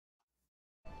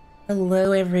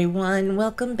Hello everyone,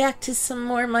 welcome back to some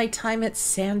more My Time at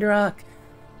Sandrock.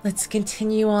 Let's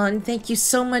continue on. Thank you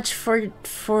so much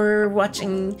for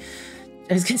watching.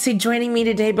 I was gonna say joining me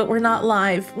today, but we're not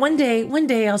live. One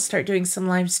day I'll start doing some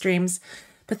live streams.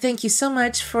 But thank you so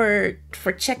much for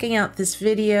checking out this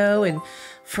video and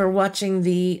for watching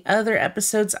the other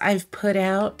episodes I've put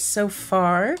out so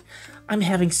far. I'm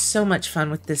having so much fun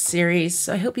with this series,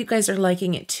 so I hope you guys are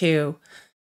liking it too.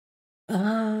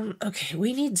 Okay,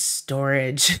 we need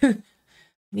storage. I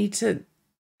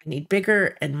need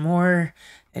bigger and more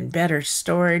and better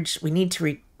storage. We need to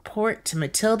report to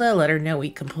Matilda, let her know we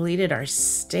completed our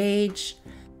stage.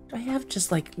 Do I have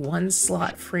just like one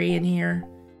slot free in here?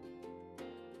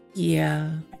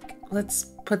 Yeah, let's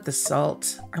put the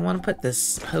salt. I want to put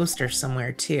this poster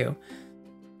somewhere too.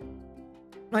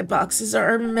 My boxes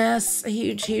are a mess, a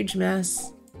huge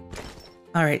mess.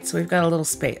 All right, so we've got a little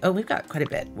space. Oh, we've got quite a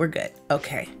bit. We're good.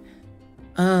 Okay.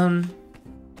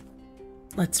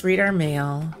 Let's read our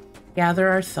mail, gather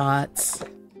our thoughts.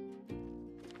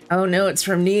 Oh no, it's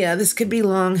from Nia. This could be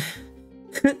long.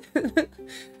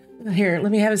 Here,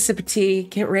 let me have a sip of tea.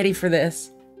 Get ready for this.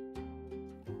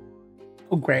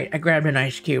 Oh, great. I grabbed an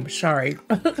ice cube. Sorry.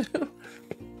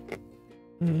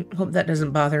 Hope that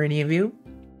doesn't bother any of you.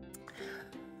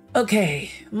 Okay,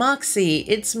 Moxie,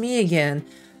 it's me again.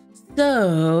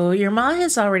 So, your ma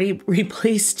has already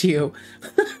replaced you.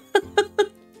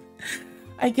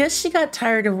 I guess she got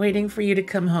tired of waiting for you to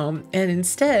come home and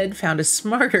instead found a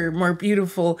smarter, more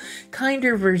beautiful,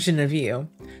 kinder version of you.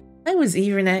 I was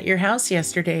even at your house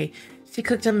yesterday. She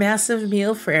cooked a massive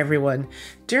meal for everyone.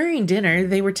 During dinner,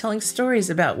 they were telling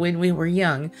stories about when we were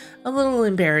young. A little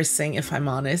embarrassing, if I'm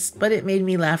honest, but it made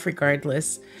me laugh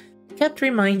regardless. Kept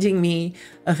reminding me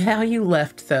of how you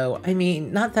left, though. I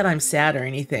mean, not that I'm sad or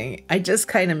anything. I just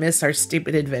kind of miss our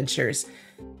stupid adventures.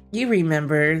 You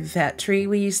remember that tree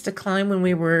we used to climb when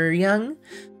we were young?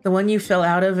 The one you fell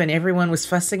out of and everyone was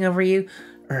fussing over you?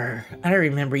 I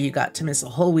remember you got to miss a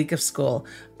whole week of school.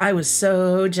 I was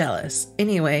so jealous.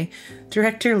 Anyway,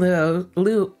 Director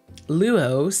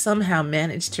Luo somehow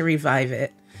managed to revive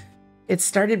it. It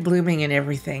started blooming and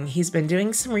everything. He's been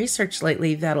doing some research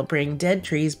lately that'll bring dead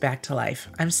trees back to life.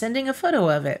 I'm sending a photo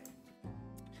of it.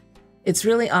 It's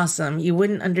really awesome. You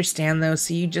wouldn't understand though,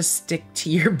 so you just stick to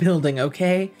your building,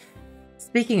 okay?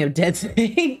 Speaking of dead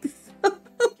things, oh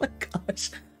my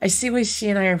gosh. I see why she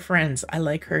and I are friends. I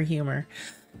like her humor.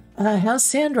 How's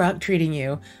Sandrock treating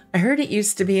you? I heard it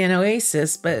used to be an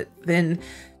oasis, but then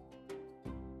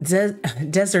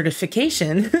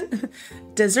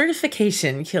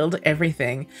desertification killed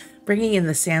everything, bringing in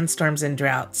the sandstorms and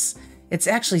droughts. It's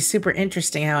actually super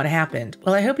interesting how it happened.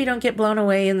 Well, I hope you don't get blown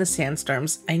away in the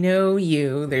sandstorms. I know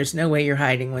you. There's no way you're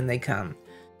hiding when they come.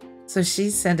 So she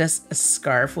sent us a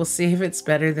scarf. We'll see if it's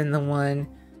better than the one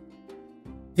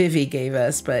Vivi gave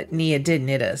us, but Nia did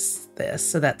knit us this,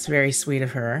 so that's very sweet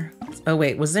of her. Oh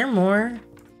wait, was there more?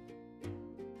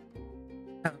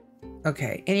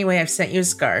 Okay, anyway, I've sent you a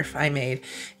scarf I made.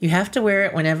 You have to wear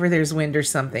it whenever there's wind or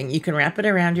something. You can wrap it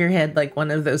around your head like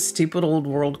one of those stupid old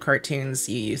world cartoons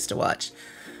you used to watch.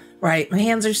 Right, my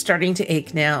hands are starting to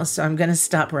ache now, so I'm gonna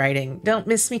stop writing. Don't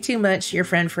miss me too much, your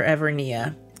friend forever,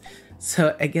 Nia.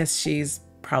 So I guess she's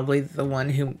probably the one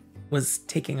who was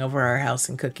taking over our house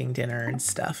and cooking dinner and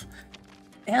stuff.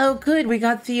 Oh, good, we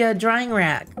got the drying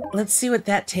rack. Let's see what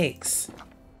that takes.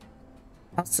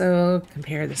 Also,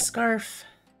 compare the scarf.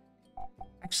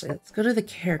 Actually, let's go to the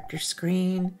character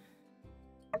screen.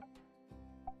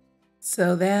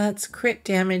 So that's crit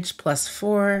damage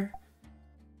 +4,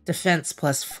 defense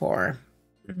 +4.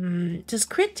 Does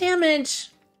crit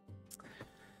damage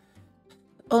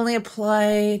only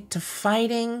apply to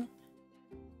fighting?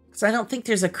 Because I don't think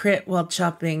there's a crit while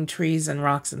chopping trees and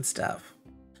rocks and stuff.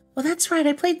 Well, that's right.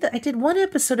 I did one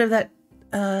episode of that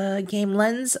game,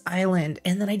 Lens Island,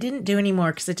 and then I didn't do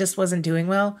anymore because it just wasn't doing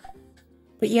well.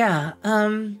 But yeah,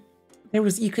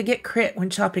 you could get crit when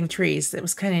chopping trees. It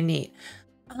was kind of neat.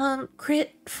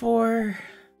 Crit 4,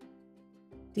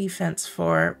 defense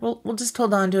 4. We'll just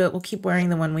hold on to it. We'll keep wearing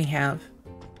the one we have.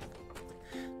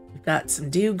 We've got some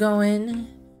dew going.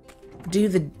 Do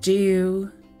the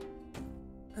dew.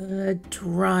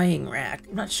 Drying rack.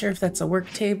 I'm not sure if that's a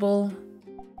work table.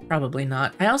 Probably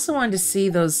not. I also wanted to see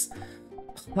those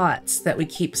pots that we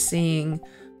keep seeing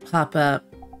pop up.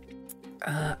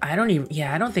 I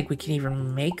don't think we can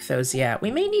even make those yet.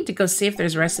 We may need to go see if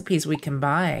there's recipes we can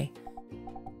buy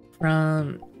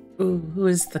from, who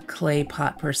is the clay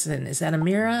pot person? Is that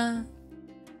Amira?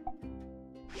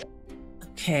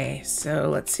 Okay, so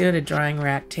let's see what a drying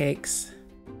rack takes.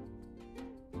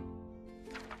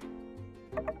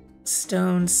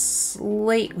 Stone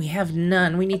slate. We have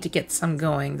none. We need to get some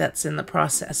going. That's in the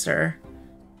processor.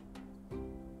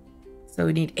 So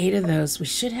we need 8 of those. We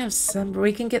should have some.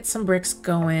 We can get some bricks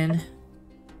going.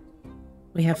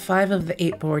 We have 5 of the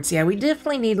 8 boards. Yeah, we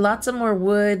definitely need lots of more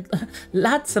wood.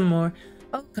 Lots of more.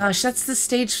 Oh gosh, that's the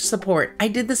stage support. I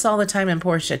did this all the time in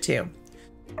Portia too.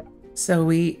 So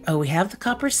we have the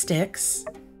copper sticks.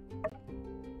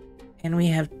 And we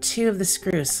have 2 of the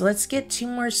screws. So let's get 2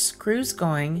 more screws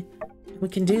going. We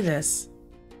can do this.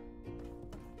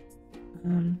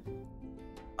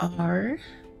 R.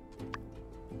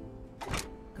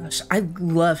 Gosh, I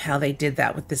love how they did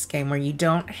that with this game, where you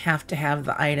don't have to have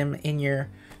the item in your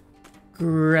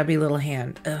grubby little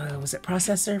hand. Was it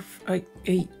processor?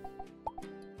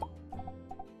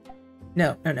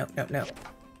 No.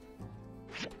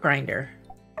 Grinder.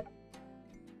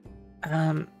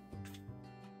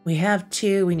 We have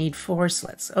 2, we need 4, so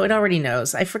let's... Oh, it already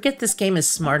knows. I forget this game is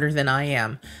smarter than I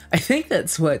am. I think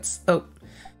that's what's... Oh,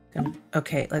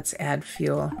 okay, let's add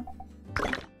fuel.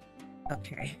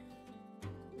 Okay.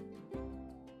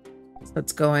 So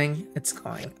it's going.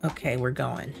 Okay, we're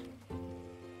going.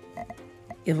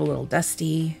 Give a little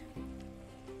dusty.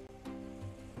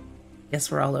 Guess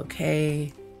we're all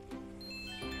okay.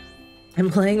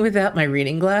 I'm playing without my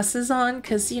reading glasses on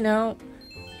because, you know,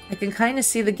 I can kind of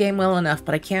see the game well enough,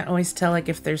 but I can't always tell like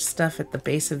if there's stuff at the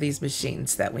base of these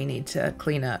machines that we need to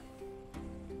clean up.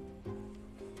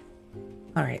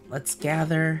 All right, let's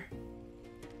gather.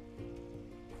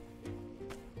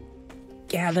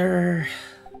 Gather.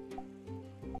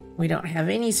 We don't have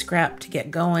any scrap to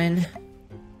get going.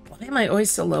 Why am I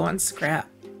always so low on scrap?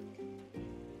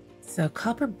 So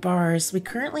copper bars, we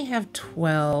currently have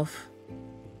 12.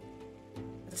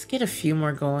 Let's get a few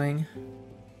more going.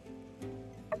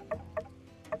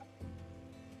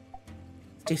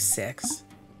 Let's do 6.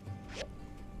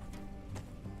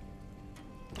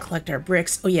 Collect our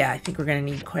bricks. Oh yeah, I think we're gonna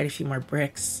need quite a few more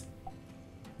bricks.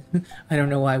 I don't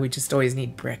know why, we just always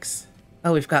need bricks.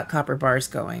 Oh, we've got copper bars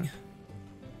going.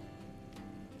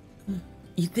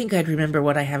 You'd think I'd remember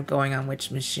what I have going on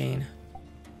which machine.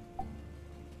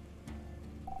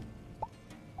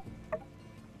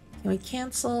 Can we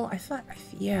cancel? I thought,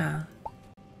 yeah.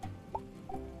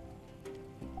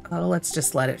 Oh, let's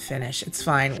just let it finish. It's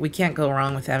fine. We can't go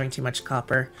wrong with having too much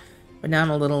copper. But now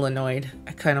I'm a little annoyed.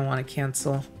 I kind of want to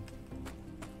cancel.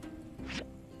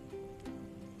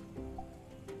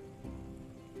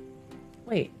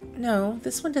 Wait, no,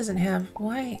 this one doesn't have...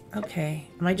 Why? Okay.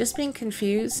 Am I just being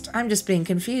confused? I'm just being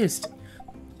confused.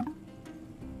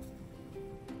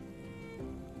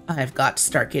 I've got to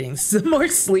start getting some more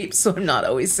sleep so I'm not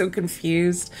always so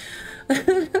confused. How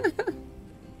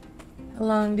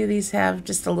long do these have?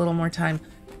 Just a little more time.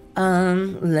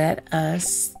 Let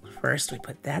us... First, we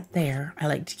put that there. I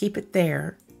like to keep it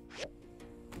there.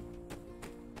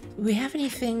 Do we have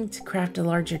anything to craft a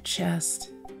larger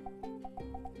chest?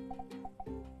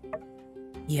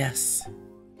 Yes.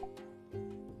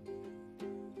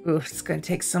 Ooh, it's going to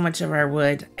take so much of our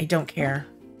wood. I don't care.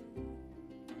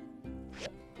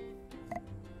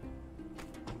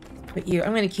 Put you...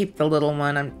 I'm going to keep the little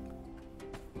one.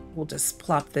 We'll just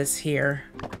plop this here.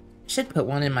 Should put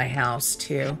one in my house,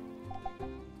 too.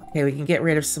 Okay, we can get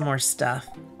rid of some more stuff.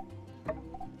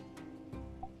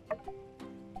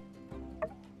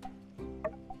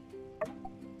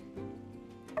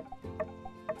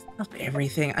 Stop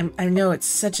everything. I know it's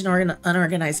such an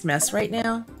unorganized mess right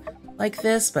now, like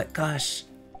this, but gosh.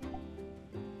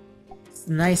 It's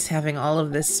nice having all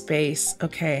of this space.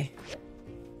 Okay.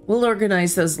 We'll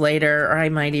organize those later, or I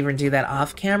might even do that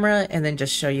off camera and then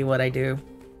just show you what I do.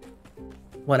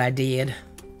 What I did.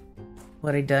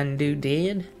 What I done do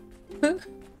did. Oh,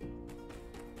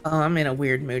 I'm in a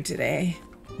weird mood today.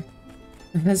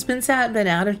 My husband's been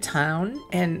out of town,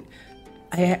 and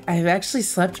I've actually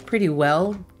slept pretty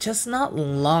well, just not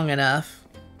long enough.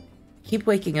 I keep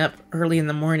waking up early in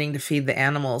the morning to feed the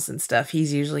animals and stuff.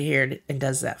 He's usually here and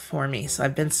does that for me, so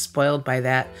I've been spoiled by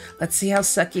that. Let's see how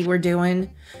sucky we're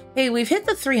doing. Hey, we've hit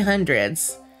the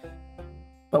 300s,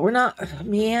 but we're not...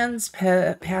 Mian's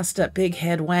passed up Big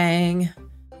Head Wang.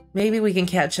 Maybe we can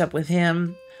catch up with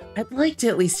him. I'd like to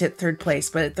at least hit 3rd place,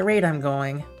 but at the rate I'm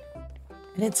going,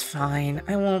 and it's fine.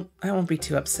 I won't be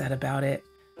too upset about it.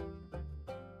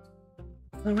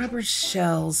 The rubber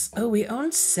shells. Oh, we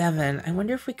own 7. I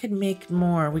wonder if we could make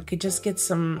more. We could just get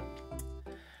some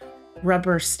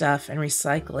rubber stuff and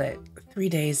recycle it. 3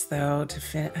 days though to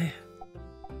finish.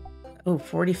 Oh,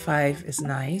 45 is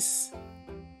nice.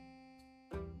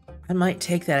 I might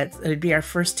take that. It'd be our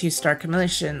first 2-star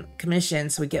commission,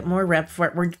 so we get more rep for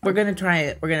it. We're gonna try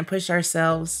it. We're gonna push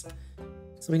ourselves.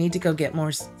 So we need to go get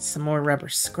some more rubber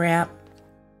scrap.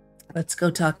 Let's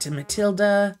go talk to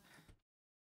Matilda.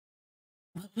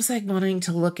 What was I wanting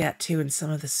to look at too in some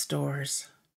of the stores?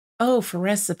 Oh, for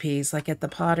recipes, like at the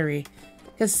pottery.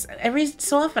 Because every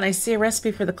so often I see a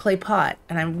recipe for the clay pot,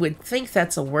 and I would think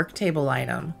that's a work table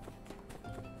item.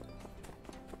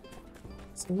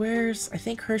 So I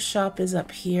think her shop is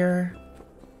up here.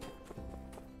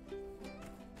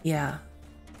 Yeah.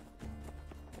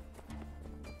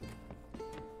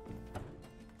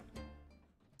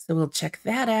 So we'll check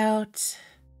that out.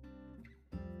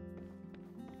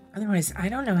 Otherwise, I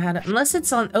don't know how to, unless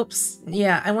it's on, oops.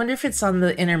 Yeah, I wonder if it's on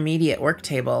the intermediate work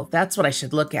table. That's what I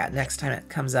should look at next time it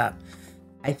comes up.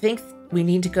 I think we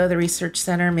need to go to the research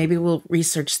center. Maybe we'll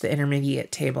research the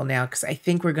intermediate table now, because I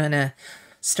think we're going to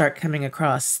start coming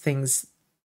across things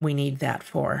we need that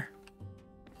for.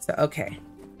 So, okay.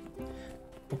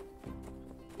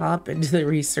 Pop into the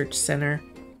research center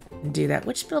and do that.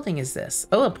 Which building is this?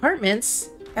 Oh, apartments.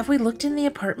 Have we looked in the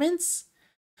apartments?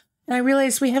 And I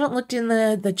realized we haven't looked in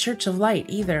the Church of Light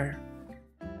either.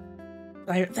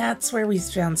 That's where we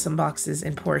found some boxes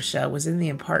in Portia, was in the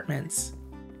apartments.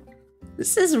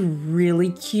 This is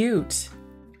really cute.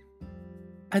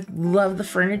 I love the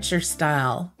furniture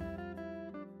style.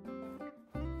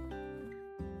 Can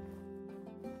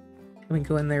we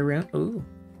go in their room? Ooh,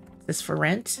 is this for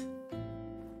rent?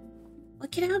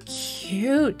 Look at how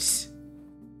cute.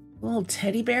 A little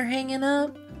teddy bear hanging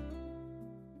up.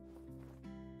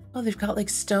 Oh, they've got like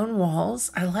stone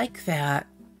walls. I like that.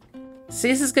 See,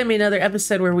 this is going to be another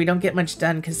episode where we don't get much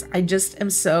done because I just am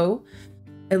so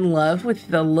in love with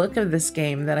the look of this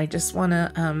game that I just want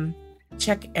to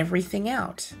check everything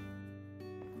out.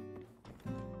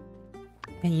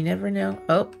 And you never know.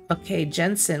 Oh, okay.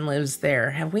 Jensen lives there.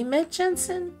 Have we met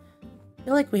Jensen? I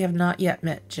feel like we have not yet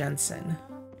met Jensen.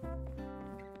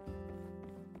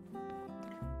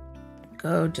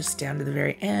 Go just down to the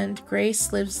very end.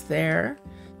 Grace lives there.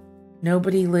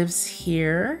 Nobody lives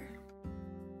here.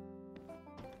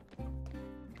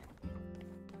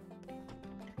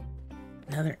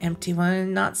 Another empty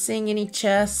one. Not seeing any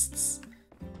chests.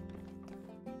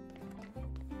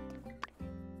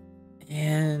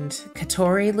 And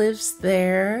Katori lives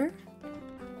there.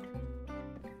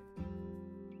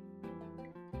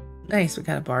 Nice, we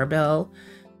got a barbell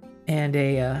and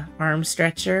a arm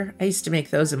stretcher. I used to make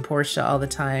those in Portia all the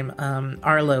time.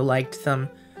 Arlo liked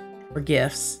them for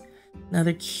gifts.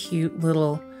 Another cute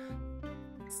little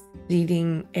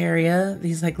seating area.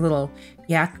 These like little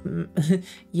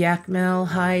yakmel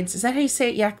hides. Is that how you say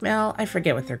it, yakmel? I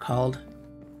forget what they're called.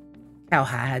 Cow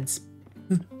hides.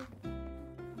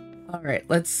 All right,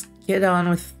 let's get on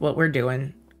with what we're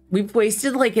doing. We've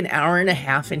wasted like an hour and a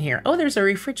half in here. Oh, there's a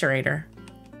refrigerator.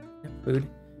 No food.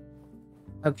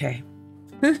 Okay.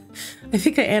 I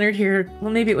think I entered here.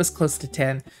 Well, maybe it was close to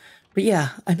 10. But yeah,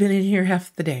 I've been in here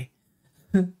half the day.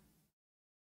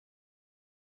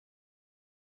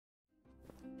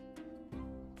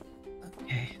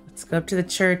 Okay, let's go up to the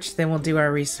church, then we'll do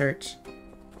our research.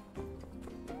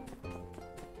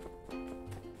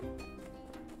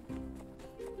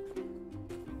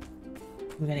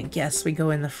 I'm gonna guess we go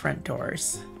in the front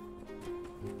doors.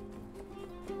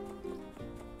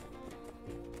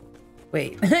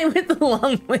 Wait, I went the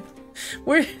long way.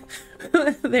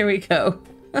 There we go.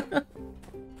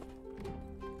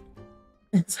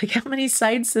 It's like, how many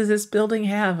sides does this building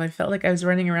have? I felt like I was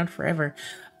running around forever.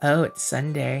 Oh, it's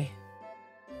Sunday.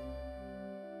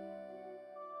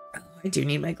 Oh, I do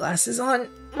need my glasses on.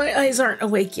 My eyes aren't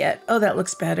awake yet. Oh, that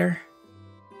looks better.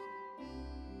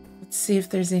 Let's see if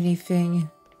there's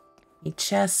anything. Any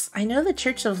chests. I know the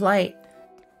Church of Light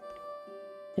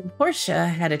in Portia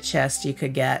had a chest you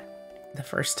could get the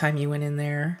first time you went in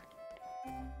there.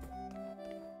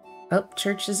 Oh,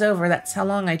 church is over. That's how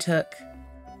long I took.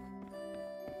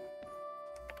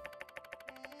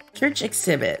 Church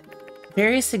exhibit.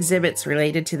 Various exhibits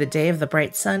related to the Day of the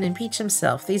Bright Sun and Peach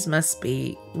himself. These must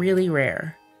be really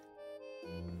rare.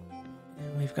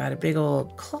 And we've got a big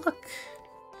old clock.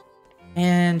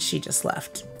 And she just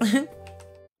left.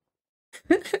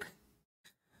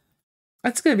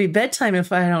 That's going to be bedtime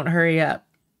if I don't hurry up.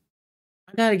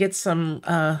 I gotta get some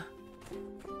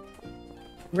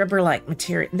rubber-like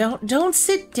material. No, don't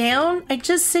sit down. I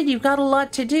just said you've got a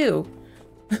lot to do.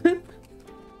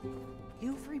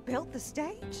 You've rebuilt the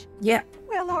stage? Yeah.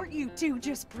 Well, aren't you two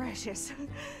just precious?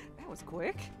 That was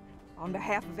quick. On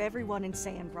behalf of everyone in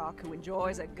Sandrock who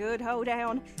enjoys a good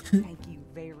hoedown, thank you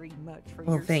very much for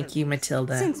your thank you,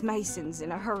 Matilda. Since Mason's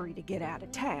in a hurry to get out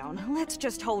of town, let's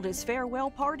just hold his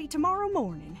farewell party tomorrow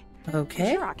morning. Okay.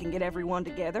 I'm sure I can get everyone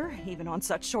together, even on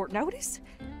such short notice.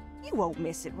 You won't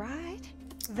miss it, right?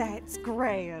 That's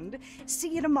grand.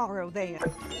 See you tomorrow then.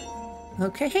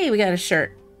 Okay, hey, we got a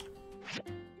shirt.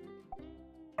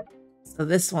 So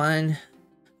this one,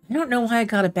 I don't know why I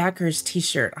got a backers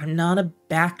t-shirt. I'm not a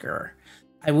backer.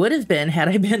 I would have been had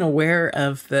I been aware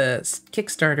of the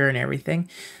Kickstarter and everything.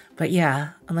 But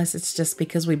yeah, unless it's just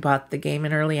because we bought the game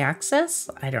in early access.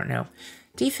 I don't know.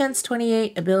 Defense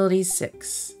 28, ability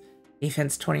 6.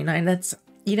 Defense 29. That's,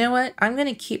 you know what? I'm going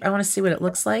to keep, I want to see what it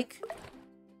looks like.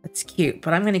 That's cute,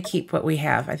 but I'm going to keep what we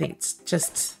have. I think it's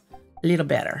just a little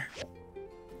better.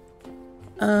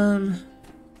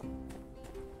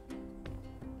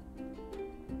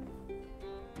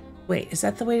 Wait, is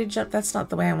that the way to jump? That's not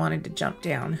the way I wanted to jump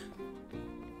down.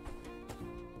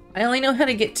 I only know how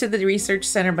to get to the research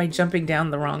center by jumping down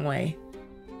the wrong way.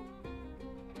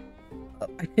 Oh,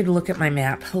 I could look at my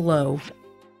map. Hello.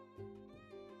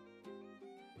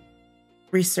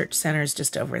 Research center is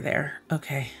just over there.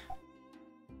 Okay.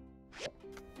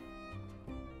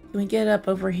 Can we get up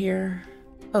over here?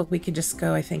 Oh, we could just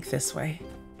go, I think, this way.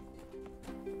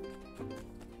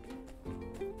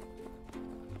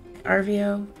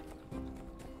 RVO.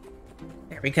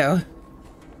 There we go.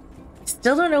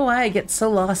 Still don't know why I get so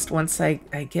lost once I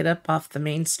get up off the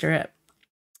main strip.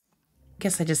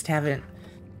 Guess I just haven't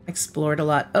explored a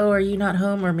lot. Oh, are you not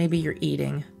home? Or maybe you're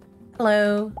eating.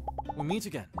 Hello. We'll meet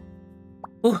again.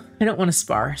 Oh, I don't want to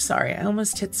spar. Sorry, I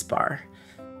almost hit spar.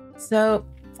 So,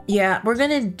 yeah, we're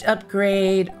going to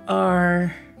upgrade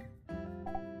our...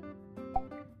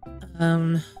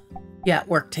 yeah,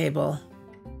 work table.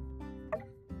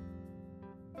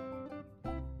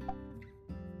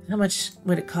 How much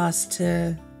would it cost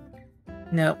to...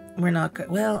 Nope, we're not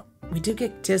good. Well, we do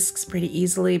get discs pretty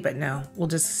easily, but no, we'll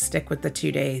just stick with the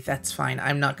 2-day. That's fine.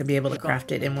 I'm not going to be able to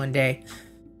craft it in one day.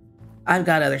 I've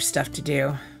got other stuff to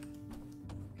do.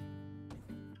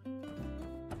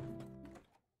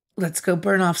 Let's go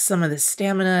burn off some of the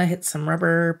stamina, hit some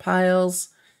rubber piles.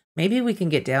 Maybe we can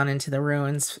get down into the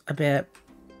ruins a bit.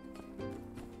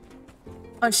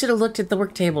 I should have looked at the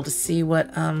work table to see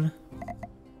what,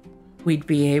 we'd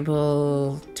be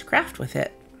able to craft with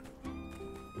it.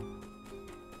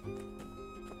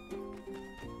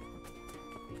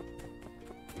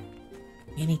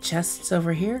 Any chests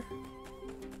over here?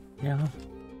 No.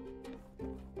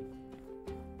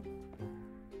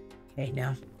 Okay,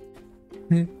 no.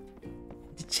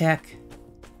 To check.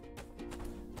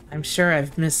 I'm sure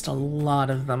I've missed a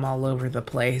lot of them all over the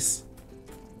place.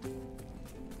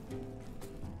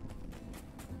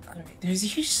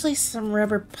 There's usually some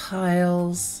rubber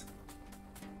piles.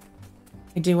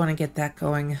 I do want to get that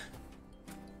going.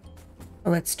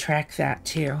 Well, let's track that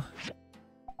too.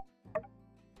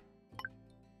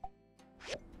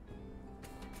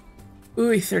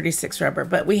 Ooh, 36 rubber.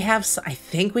 But we have, I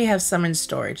think we have some in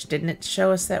storage. Didn't it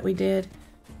show us that we did?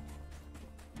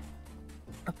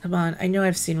 Oh, come on. I know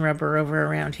I've seen rubber over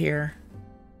around here.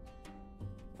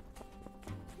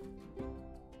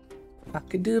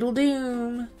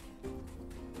 Cock-a-doodle-doom.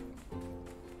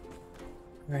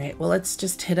 Alright, well, let's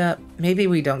just hit up... Maybe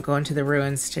we don't go into the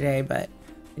ruins today, but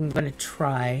I'm going to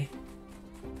try.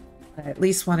 I at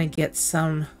least want to get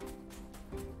some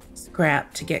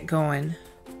scrap to get going.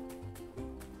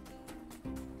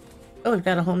 Oh, we've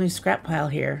got a whole new scrap pile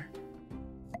here.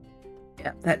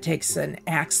 Yeah, that takes an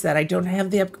axe that I don't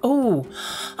have the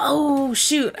Oh,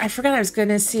 shoot. I forgot I was going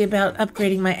to see about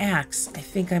upgrading my axe. I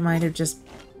think I might have just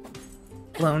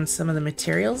blown some of the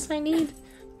materials I need.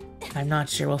 I'm not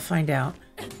sure. We'll find out.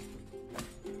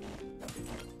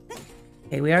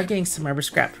 Okay, we are getting some rubber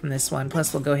scrap from this one.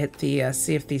 Plus, we'll go hit the,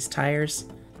 see if these tires...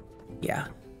 Yeah.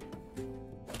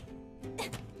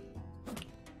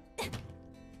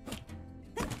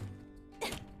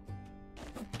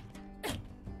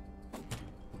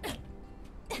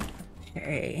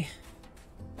 Okay.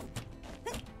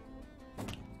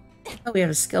 Oh, we have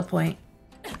a skill point.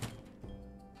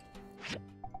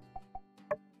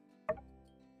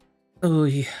 Oh,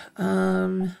 yeah.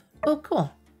 Oh,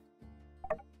 cool.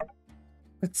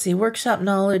 Let's see, workshop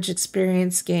knowledge,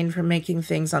 experience gained from making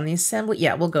things on the assembly.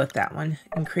 Yeah, we'll go with that one.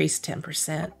 Increase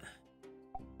 10%.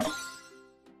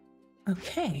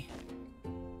 Okay.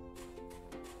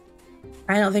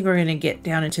 I don't think we're going to get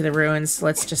down into the ruins, so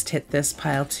let's just hit this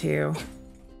pile too.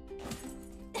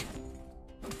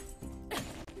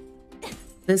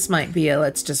 This might be a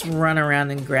let's just run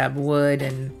around and grab wood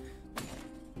and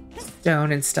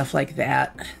stone and stuff like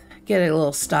that. Get a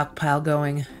little stockpile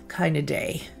going kind of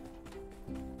day.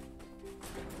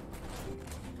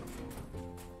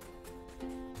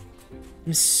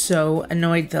 I'm so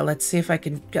annoyed though. Let's see if I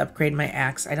can upgrade my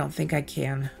axe. I don't think I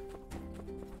can.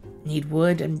 Need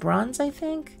wood and bronze, I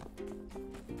think.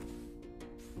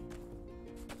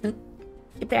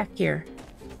 Get back here.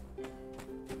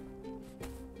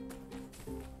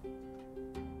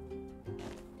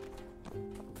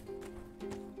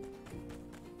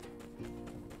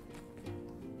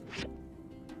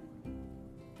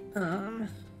 So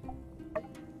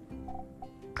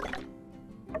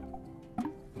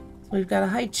we've got a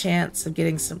high chance of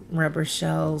getting some rubber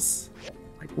shells,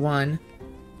 like one.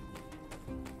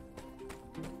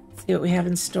 Let's see what we have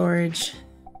in storage.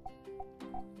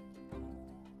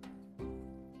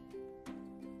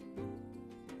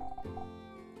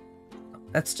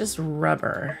 That's just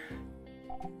rubber.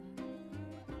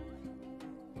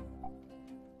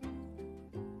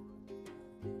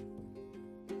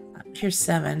 Here's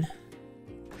 7.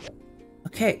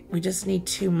 Okay, we just need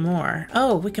 2 more.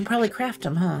 Oh, we can probably craft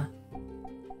them, huh?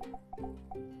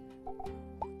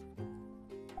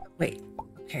 Wait,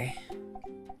 okay.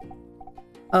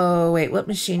 Oh, wait, what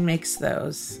machine makes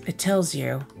those? It tells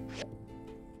you.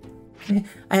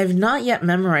 I have not yet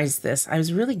memorized this. I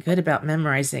was really good about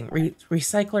memorizing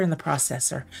recycler and the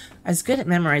processor. I was good at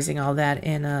memorizing all that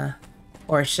in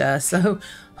Porsche, so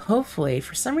hopefully,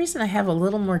 for some reason I have a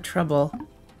little more trouble.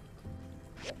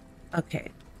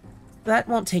 Okay, that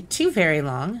won't take too very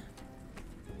long.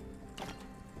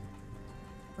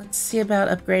 Let's see about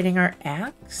upgrading our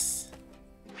axe.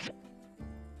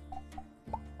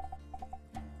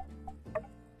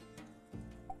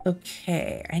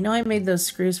 Okay, I know I made those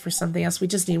screws for something else. We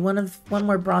just need one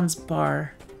more bronze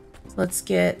bar. So let's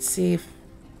see if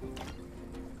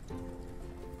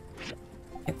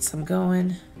get some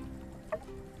going.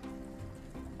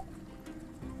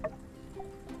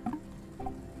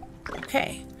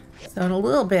 Okay, so in a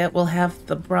little bit we'll have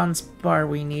the bronze bar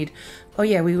we need. Oh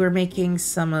yeah, we were making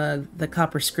some of the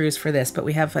copper screws for this, but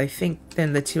we have, I think,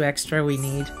 then the 2 extra we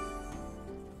need.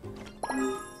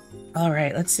 All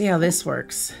right, let's see how this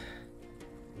works.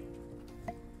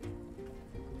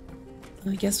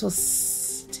 I guess we'll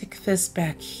stick this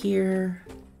back here.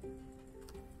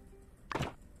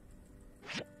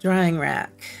 Drying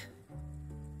rack.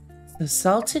 So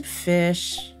salted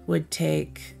fish would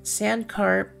take sand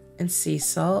carp and sea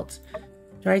salt.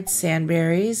 Dried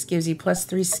sandberries gives you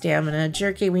 +3 stamina.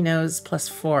 Jerky we know is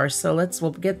 +4, so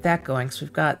we'll get that going because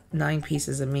we've got 9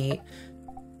 pieces of meat.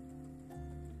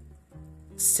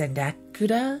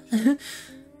 Sendakuda,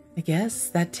 I guess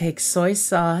that takes soy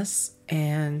sauce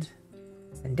and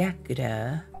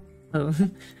sendakuda. Oh,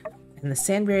 and the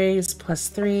sandberry is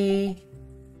 +3.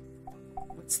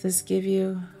 What's this give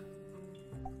you?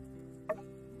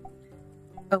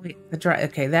 Oh wait, the dry.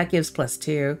 Okay, that gives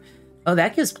 +2. Oh,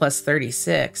 that gives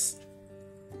 +36.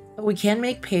 But we can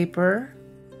make paper.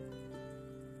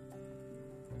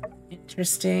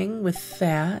 Interesting with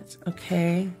that.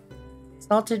 Okay.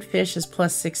 Salted fish is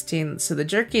 +16, so the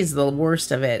jerky is the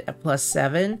worst of it at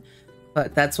 +7,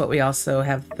 but that's what we also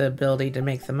have the ability to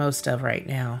make the most of right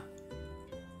now.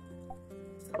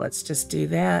 So let's just do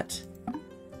that.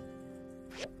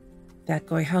 That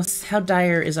going. How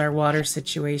dire is our water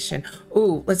situation?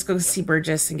 Ooh, let's go see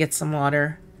Burgess and get some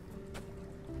water.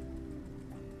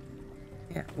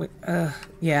 Yeah,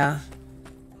 yeah.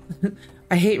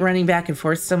 I hate running back and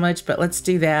forth so much, but let's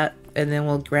do that. And then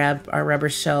we'll grab our rubber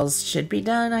shells. Should be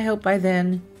done, I hope, by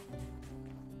then.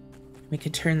 We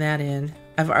could turn that in.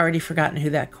 I've already forgotten who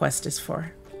that quest is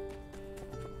for.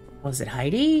 Was it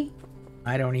Heidi?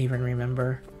 I don't even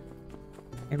remember.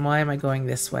 And why am I going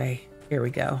this way? Here we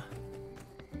go.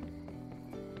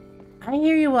 I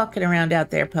hear you walking around out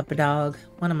there, Puppa Dog.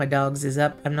 One of my dogs is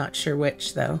up. I'm not sure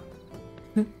which, though.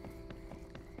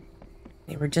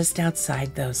 They were just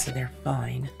outside, though, so they're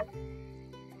fine.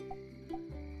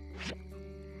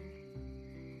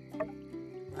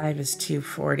 Five is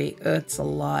 240. It's a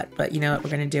lot, but you know what?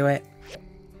 We're gonna do it.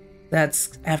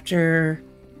 That's after.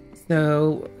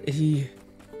 So,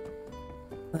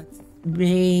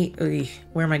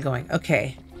 where am I going?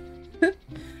 Okay.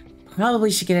 Probably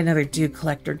should get another dew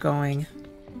collector going.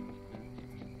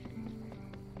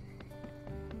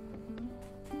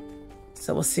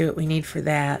 So we'll see what we need for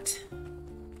that.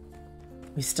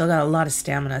 We still got a lot of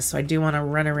stamina, so I do want to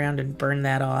run around and burn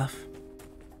that off.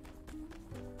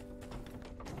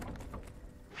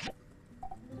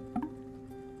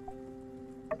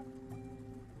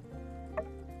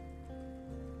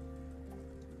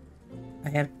 I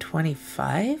have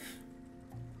 25?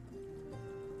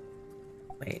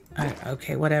 Wait,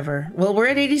 okay, whatever. Well, we're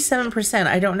at 87%.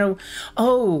 I don't know.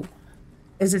 Oh,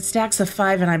 is it stacks of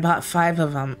 5 and I bought 5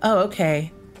 of them? Oh,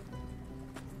 okay.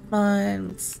 Come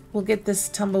on, we'll get this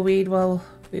tumbleweed while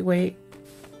we wait.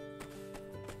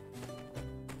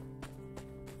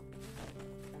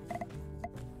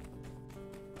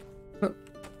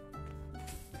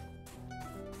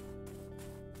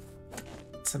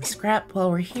 some scrap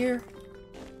while we're here.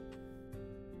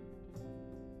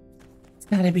 It's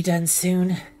gotta be done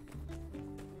soon.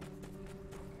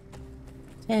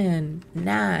 10,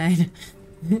 9.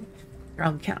 They're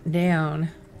all counting down.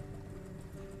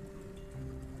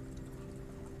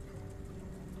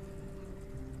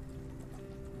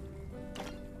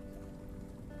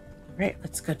 All right,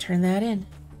 let's go turn that in.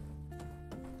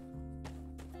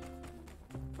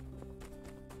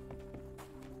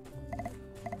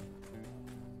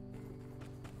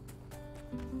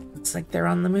 Looks like they're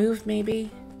on the move,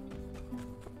 maybe.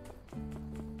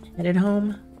 Headed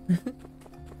home.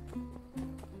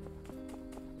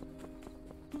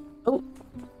 Oh,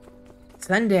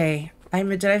 Sunday.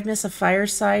 Did I miss a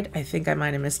fireside? I think I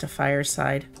might have missed a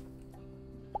fireside.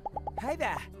 Hi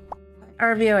there.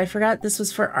 RVO, I forgot this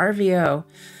was for RVO.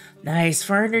 Nice,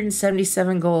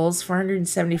 477 goals,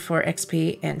 474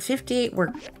 XP, and 58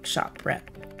 workshop rep.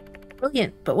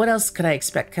 Brilliant, but what else could I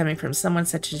expect coming from someone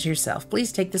such as yourself?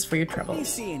 Please take this for your trouble.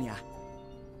 Nice seeing ya.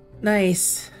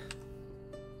 Nice.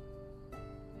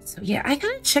 So yeah, I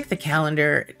gotta check the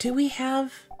calendar. Do we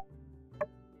have...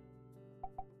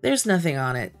 There's nothing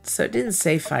on it, so it didn't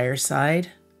say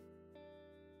fireside.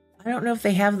 I don't know if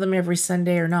they have them every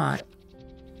Sunday or not.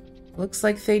 Looks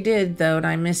like they did, though, and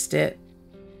I missed it.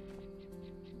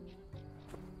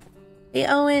 Hey,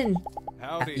 Owen.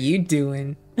 Howdy. How you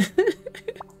doing?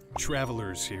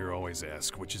 Travelers here always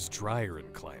ask which is drier in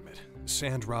climate,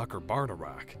 Sandrock or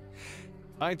Barnarock.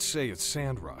 I'd say it's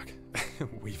Sandrock.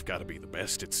 We've got to be the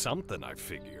best at something, I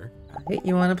figure. Right,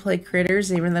 you want to play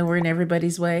critters even though we're in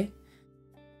everybody's way?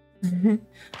 Let's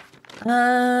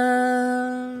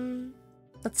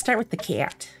start with the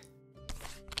cat.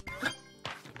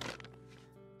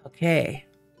 Okay.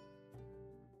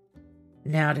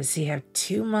 Now, does he have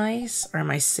 2 mice, or am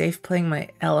I safe playing my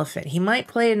elephant? He might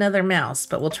play another mouse,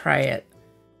 but we'll try it.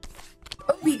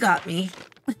 Oh, he got me.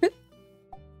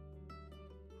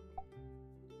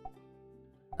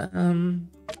 I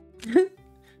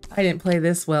didn't play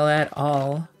this well at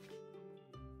all.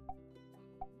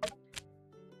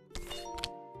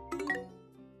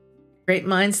 Great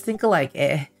minds think alike.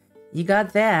 You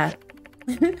got that.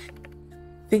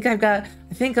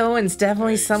 I think Owen's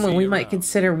definitely someone we might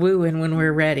consider wooing when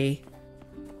we're ready.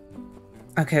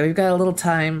 Okay, we've got a little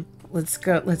time. Let's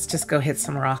just go hit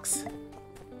some rocks.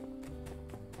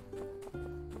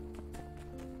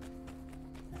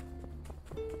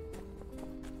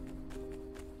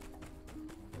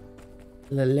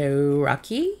 Hello,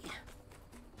 Rocky.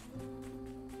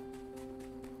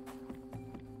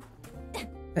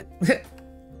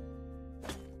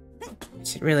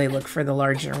 Should really look for the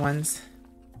larger ones.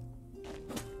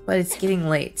 But it's getting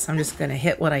late, so I'm just gonna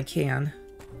hit what I can.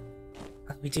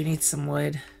 Oh, we do need some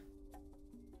wood.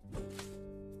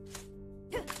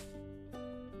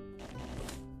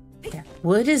 Yeah,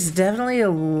 wood is definitely a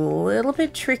little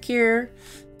bit trickier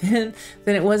than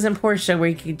it was in Portia, where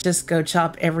you could just go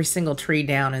chop every single tree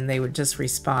down and they would just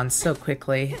respawn so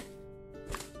quickly.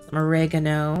 Some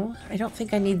oregano. I don't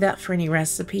think I need that for any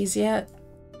recipes yet.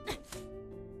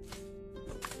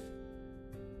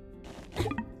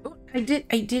 Oh, I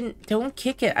didn't. Don't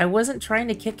kick it. I wasn't trying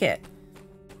to kick it.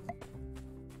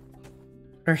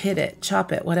 Or hit it,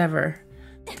 chop it, whatever.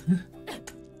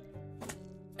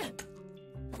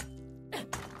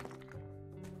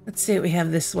 Let's see what we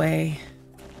have this way.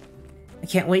 I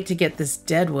can't wait to get this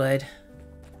dead wood.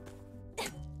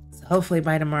 So hopefully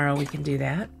by tomorrow we can do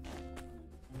that.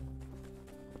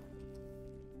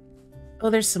 Oh,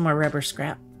 there's some more rubber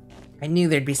scrap. I knew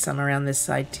there'd be some around this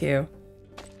side too.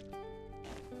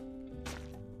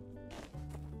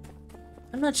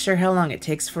 I'm not sure how long it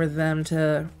takes for them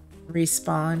to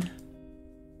respawn.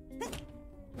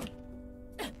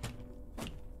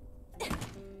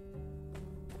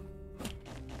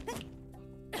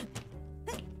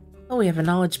 Oh, we have a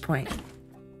knowledge point.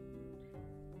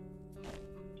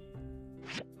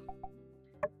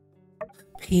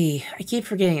 P. I keep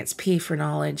forgetting it's P for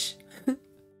knowledge.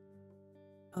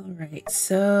 Alright,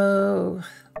 so...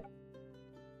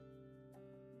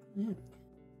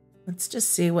 let's just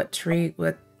see what tree,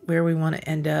 where we want to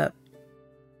end up.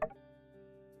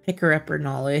 Picker-upper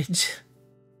knowledge.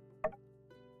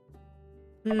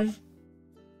 When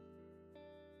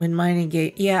mining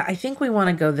gate... yeah, I think we want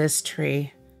to go this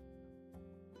tree.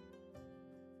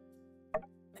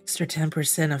 Extra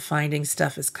 10% of finding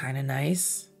stuff is kind of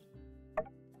nice.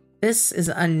 This is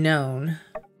unknown.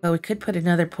 But we could put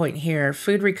another point here.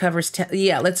 Food recovers 10...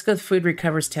 yeah, let's go food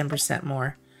recovers 10%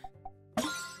 more.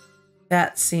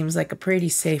 That seems like a pretty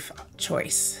safe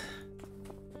choice.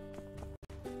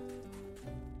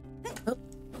 Oh.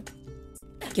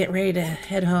 Get ready to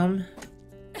head home.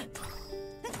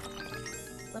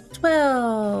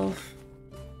 12.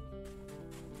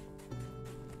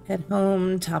 Head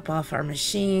home, top off our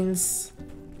machines,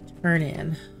 turn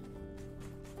in.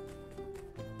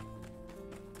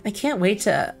 I can't wait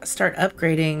to start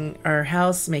upgrading our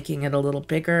house, making it a little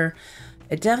bigger.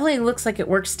 It definitely looks like it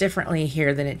works differently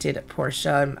here than it did at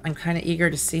Porsche. I'm kind of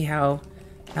eager to see how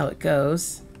it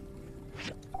goes.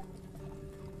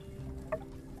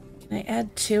 Can I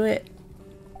add to it?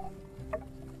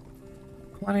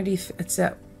 Quantity, it's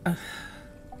at,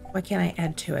 why can't I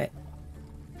add to it?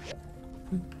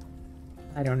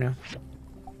 I don't know.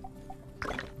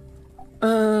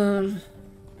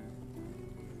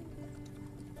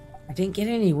 I didn't get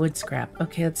any wood scrap.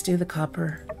 Okay, let's do the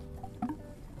copper.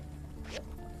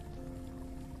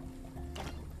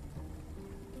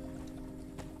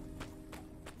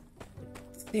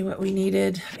 Let's see what we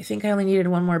needed. I think I only needed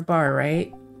one more bar,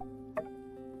 right?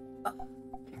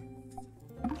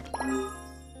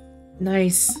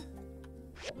 Nice.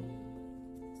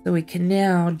 So we can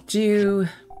now get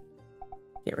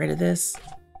rid of this.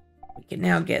 We can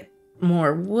now get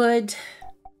more wood.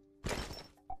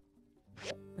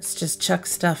 Let's just chuck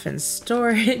stuff in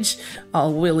storage,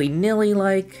 all willy-nilly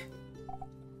like.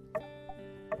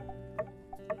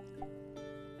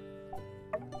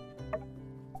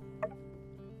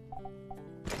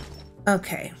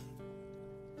 Okay.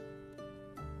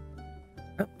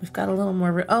 Oh, we've got a little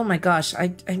more. Oh my gosh,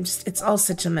 I'm just, it's all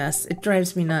such a mess. It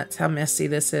drives me nuts how messy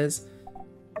this is.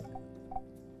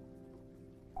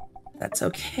 That's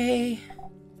okay.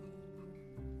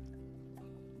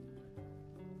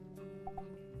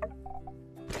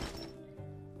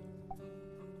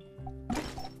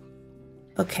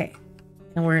 Okay,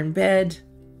 and we're in bed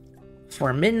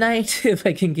before midnight if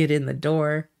I can get in the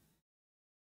door.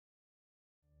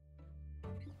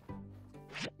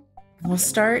 We'll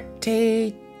start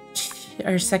day 2,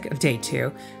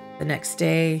 the next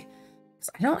day.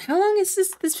 I don't. How long is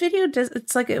this video?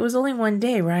 It's like it was only one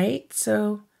day, right?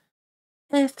 So,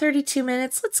 32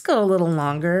 minutes. Let's go a little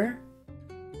longer.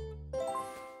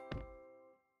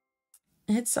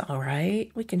 It's all right.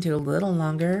 We can do a little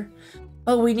longer.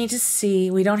 Oh, we need to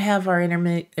see. We don't have our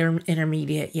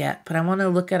intermediate yet, but I want to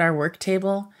look at our work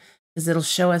table because it'll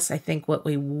show us, I think, what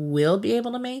we will be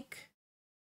able to make.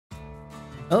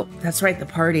 Oh, that's right, the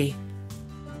party.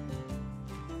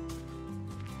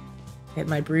 Get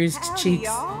my bruised cheeks.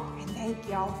 Y'all, and thank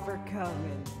y'all for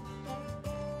coming.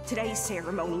 Today's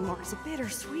ceremony marks a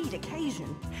bittersweet occasion.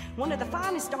 One of the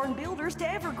finest darn builders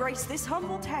to ever grace this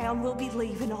humble town will be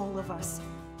leaving all of us.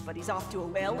 But he's off to a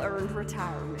well-earned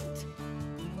retirement.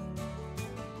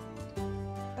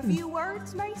 A few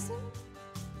words, Mason?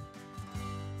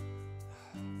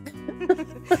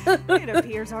 It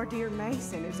appears our dear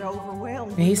Mason is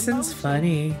overwhelmed. Mason's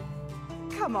funny.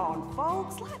 Come on,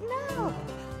 folks, lighten up.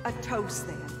 A toast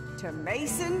then to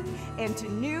Mason and to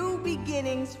new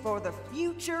beginnings for the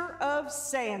future of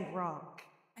Sandrock.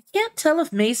 I can't tell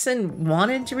if Mason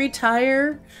wanted to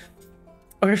retire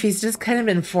or if he's just kind of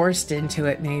been forced into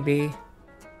it, maybe.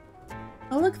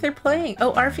 Oh, look, they're playing.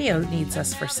 Oh, RVO needs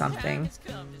us for something.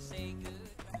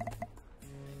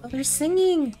 Oh, they're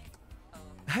singing.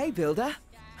 Hey, Builder.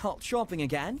 Hot shopping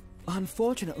again?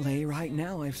 Unfortunately, right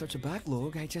now I have such a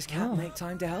backlog, I just can't make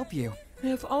time to help you.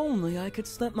 If only I could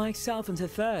split myself into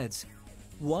thirds.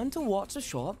 One to watch the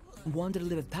shop, one to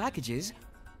deliver packages,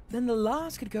 then the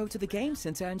last could go to the game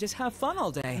center and just have fun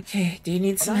all day. Okay, do you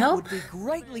need some help? That would be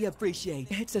greatly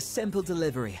appreciated. It's a simple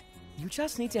delivery. You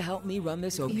just need to help me run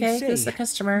this over. Okay, who's the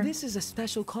customer? This is a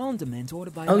special condiment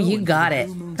ordered by you Owen got from it.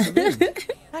 Blue Moon Saloon.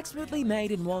 Expertly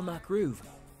made in Walnut Groove.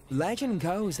 Legend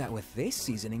goes that with this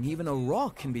seasoning, even a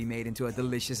rock can be made into a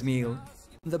delicious meal.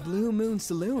 The Blue Moon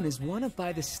Saloon is one of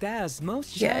By the Star's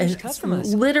most cherished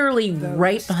customers. Literally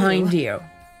right behind you.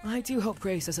 I do hope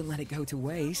Grace doesn't let it go to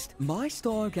waste. My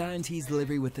store guarantees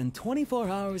delivery within 24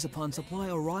 hours upon supply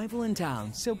arrival in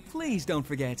town, so please don't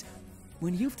forget.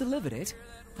 When you've delivered it,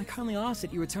 I kindly ask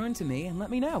that you return to me and let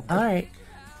me know. Alright.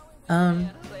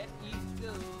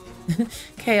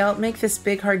 Okay, I'll make this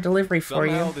big hard delivery for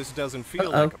you. Somehow this doesn't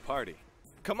feel like a party.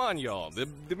 Come on, y'all.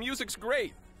 The music's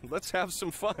great. Let's have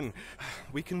some fun.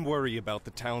 We can worry about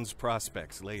the town's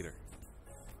prospects later.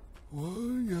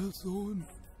 Why, yes, Owen.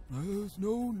 There's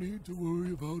no need to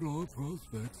worry about our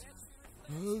prospects,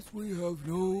 as we have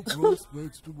no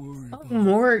prospects to worry about.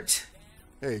 Mort.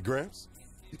 Hey, Gramps.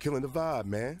 You're killing the vibe,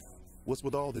 man. What's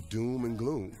with all the doom and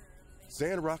gloom?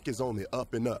 Sandrock is on the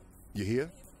up and up. You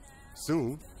hear?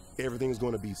 Soon, everything's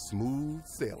going to be smooth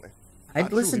sailing.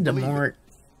 I'd listen to Mort.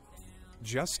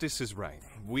 Justice is right.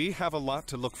 We have a lot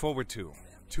to look forward to.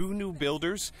 2 new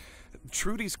builders.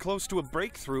 Trudy's close to a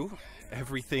breakthrough.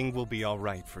 Everything will be all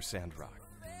right for Sandrock.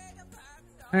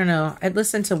 I don't know. I'd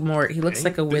listen to Mort. He looks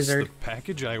like a wizard. This the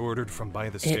package I ordered from by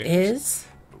the stairs? It is?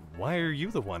 Why are you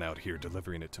the one out here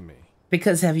delivering it to me?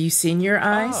 Because have you seen your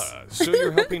eyes? Ah, so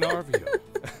you're helping Arvio.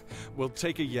 We'll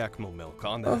take a Yakmo milk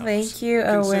on the house. Thank you,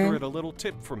 Consider Owen. it a little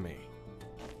tip from me.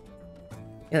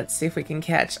 Let's see if we can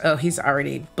catch. Oh, he's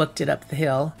already booked it up the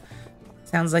hill.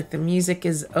 Sounds like the music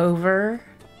is over.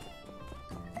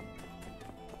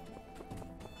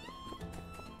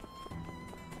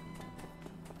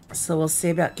 So we'll see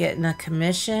about getting a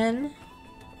commission.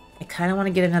 I kind of want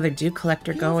to get another dew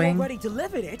collector going. You've already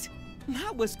delivered it?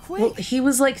 That was quick. Well, he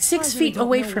was like 6 feet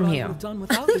away from I you. would've done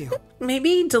without you.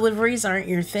 Maybe deliveries aren't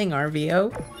your thing,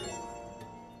 RVO.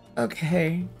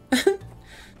 Okay.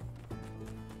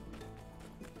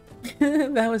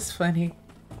 That was funny.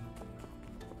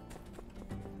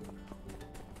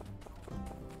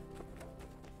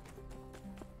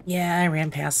 Yeah, I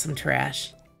ran past some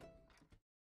trash.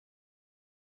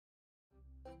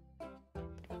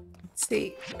 Let's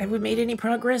see. Have we made any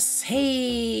progress?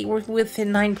 Hey, we're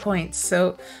within 9 points,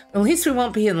 so at least we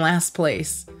won't be in last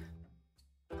place.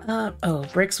 Oh,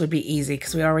 bricks would be easy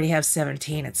because we already have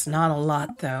 17. It's not a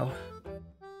lot, though.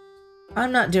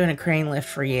 I'm not doing a crane lift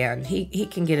for Yan. He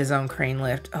can get his own crane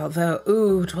lift. Although,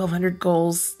 ooh, 1,200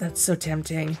 goals. That's so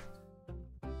tempting.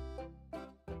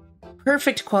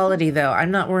 Perfect quality, though. I'm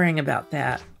not worrying about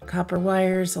that. Copper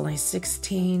wires, only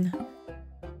 16.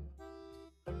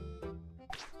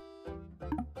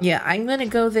 Yeah, I'm gonna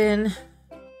go then.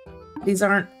 These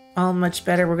aren't all much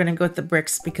better. We're gonna go with the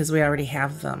bricks because we already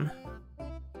have them.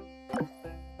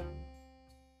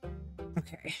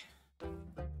 Okay.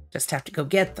 Just have to go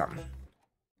get them.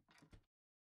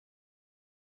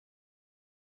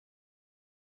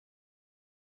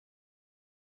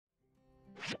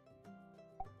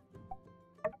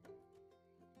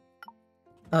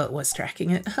 Oh, it was tracking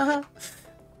it. Haha.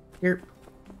 You're...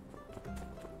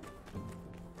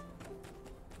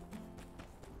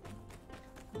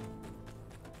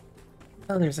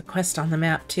 Oh, there's a quest on the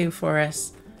map, too, for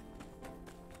us.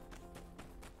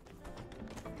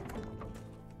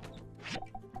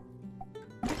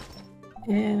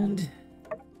 And...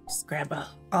 just grab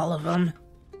all of them.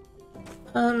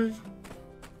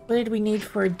 What did we need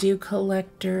for a dew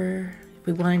collector? If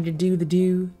we wanted to do the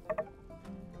dew.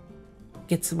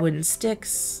 Get some wooden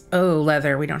sticks. Oh,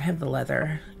 leather. We don't have the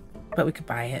leather, but we could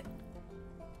buy it.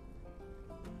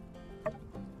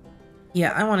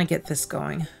 Yeah, I want to get this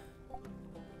going.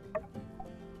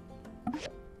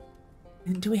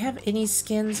 And do we have any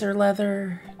skins or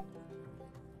leather?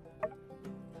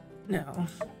 No.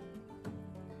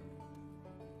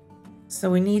 So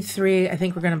we need 3. I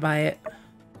think we're going to buy it.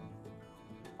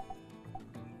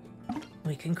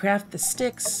 We can craft the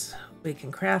sticks. We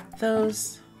can craft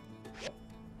those.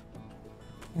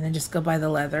 And then just go buy the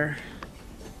leather.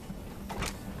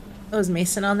 Oh, is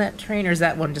Mason on that train, or is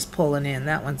that one just pulling in?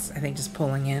 That one's, I think, just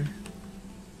pulling in.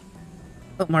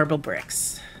 Oh, marble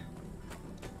bricks.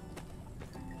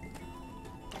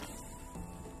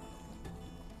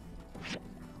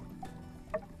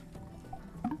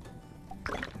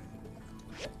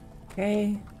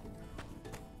 Okay.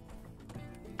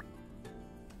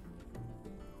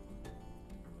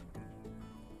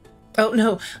 Oh,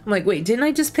 no. I'm like, wait, didn't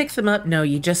I just pick them up? No,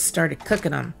 you just started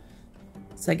cooking them.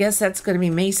 So I guess that's going to be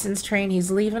Mason's train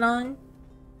he's leaving on.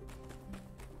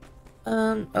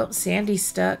 Oh, Sandy's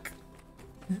stuck.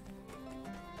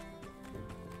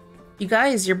 You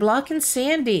guys, you're blocking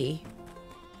Sandy.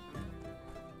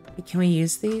 Can we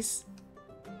use these?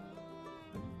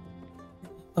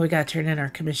 Oh, we gotta turn in our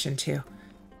commission, too.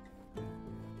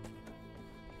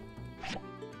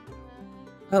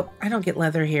 Oh, I don't get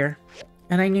leather here.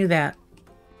 And I knew that.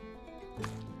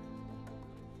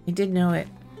 I did know it.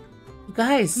 You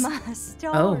guys. My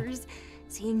stars.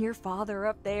 Seeing your father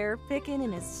up there picking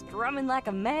and strumming like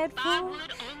a mad fool. I would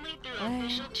only through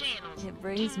official channels. It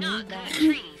brings do me not back. cut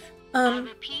trees. I Um,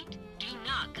 repeat, do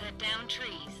not cut down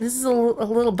trees. This is a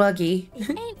little buggy.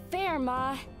 Ain't fair,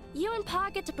 Ma. You and Pa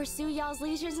get to pursue y'all's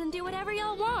leisures and do whatever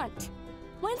y'all want.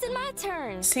 When's it my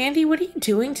turn? Sandy, what are you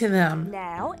doing to them?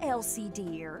 Now, Elsie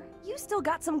dear, you still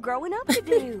got some growing up to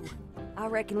do. I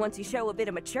reckon once you show a bit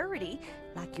of maturity,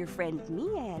 like your friend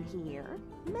Mian here,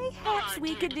 mayhaps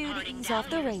we could do to ease off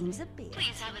the reins a bit.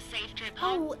 Please have a safe trip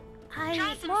home. Oh,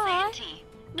 Try some Ma. Santee.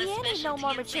 Leanne ain't no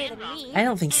more mature than me. I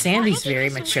don't think Sandy's very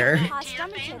mature. Pa's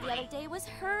stomach chair the other day was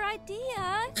her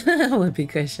idea. Whoopee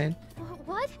cushion.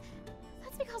 What?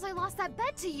 That's because I lost that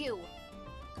bet to you.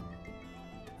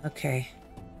 Okay.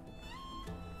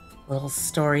 Little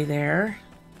story there.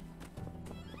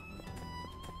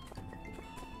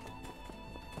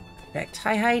 Perfect.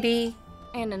 Hi, Heidi.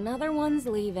 And another one's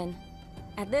leaving.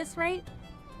 At this rate,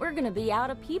 We're gonna be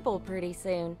out of people pretty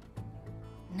soon.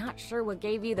 Not sure what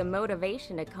gave you the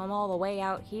motivation to come all the way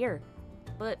out here,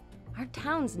 but our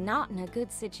town's not in a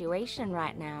good situation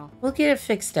right now. We'll get it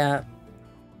fixed up.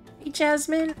 Hey,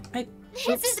 Jasmine.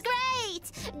 This is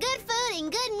great! Good food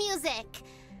and good music.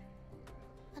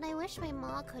 But I wish my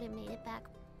ma could have made it back.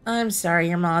 I'm sorry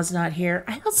your ma's not here.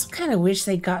 I also kind of wish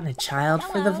they'd gotten a child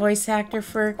for the voice actor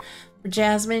for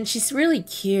Jasmine. She's really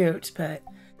cute, but...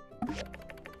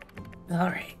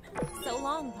 Alright. So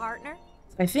long, partner.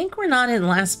 I think we're not in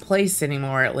last place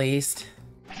anymore, at least.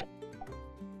 How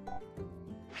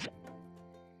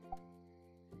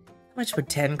much would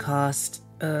 10 cost?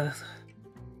 Ugh.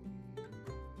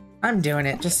 I'm doing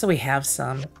it just so we have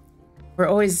some. We're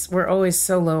always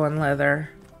so low on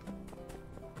leather.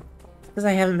 Because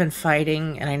I haven't been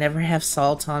fighting and I never have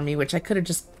salt on me, which I could have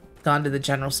just gone to the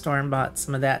general store and bought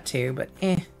some of that too, but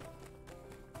eh.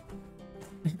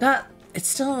 It's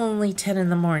still only 10 in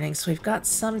the morning, so we've got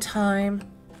some time.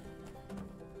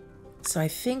 So I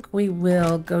think we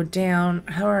will go down.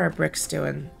 How are our bricks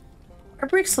doing? Our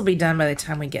bricks will be done by the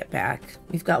time we get back.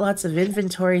 We've got lots of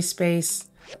inventory space.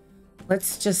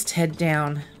 Let's just head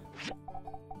down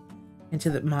into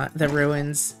the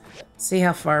ruins. See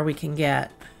how far we can get.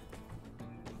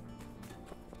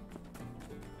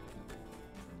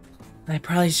 I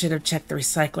probably should have checked the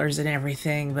recyclers and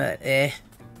everything, but eh.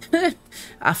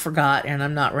 I forgot and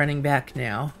I'm not running back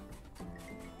now.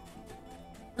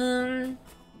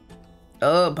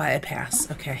 Oh, buy a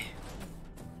pass. Okay.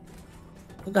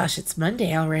 Oh gosh, it's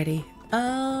Monday already.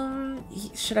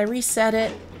 Should I reset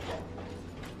it?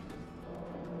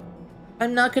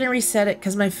 I'm not going to reset it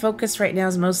because my focus right now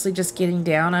is mostly just getting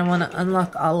down. I want to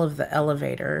unlock all of the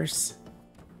elevators.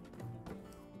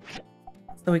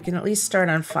 So we can at least start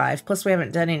on 5. Plus we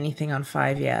haven't done anything on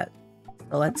 5 yet.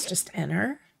 So let's just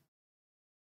enter.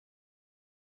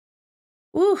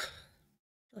 Ooh.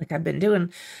 Like I've been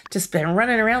doing, just been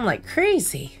running around like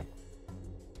crazy.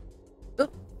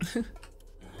 Oop.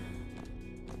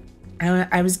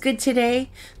 I was good today.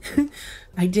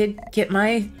 I did get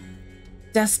my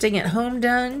dusting at home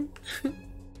done.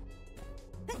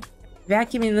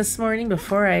 Vacuuming this morning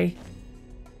before I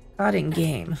got in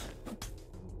game.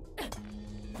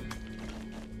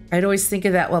 I'd always think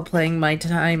of that while playing My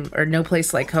Time or No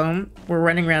Place Like Home. We're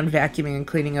running around vacuuming and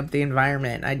cleaning up the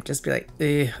environment. I'd just be like,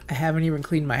 ugh, I haven't even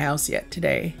cleaned my house yet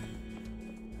today.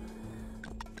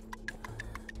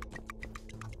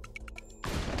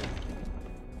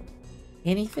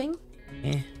 Anything?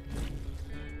 Eh.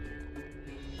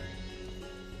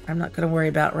 I'm not going to worry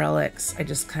about relics. I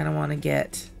just kind of want to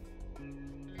get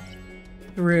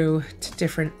through to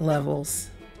different levels.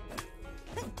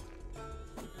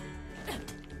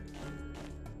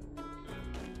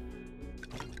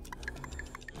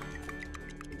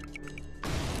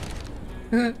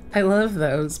 I love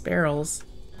those barrels.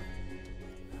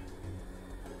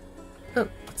 Oh,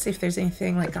 let's see if there's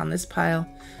anything like on this pile.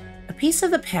 A piece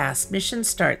of the past. Mission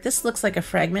start. This looks like a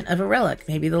fragment of a relic.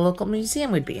 Maybe the local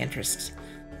museum would be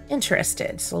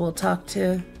interested. So we'll talk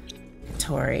to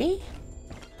Tori.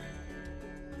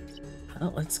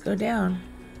 Oh, let's go down.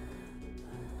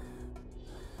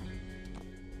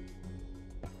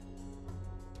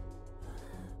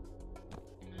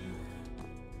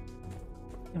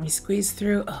 Can we squeeze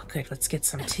through? Oh, good. Let's get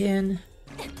some tin.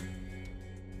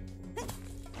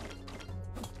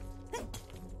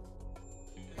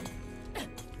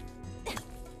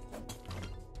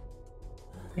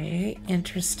 Okay,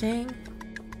 interesting.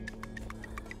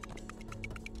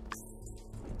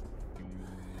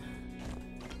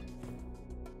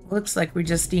 Looks like we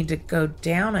just need to go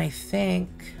down, I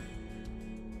think.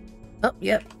 Oh,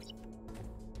 yep.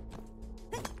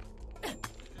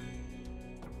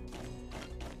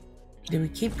 Do we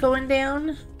keep going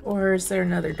down, or is there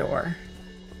another door?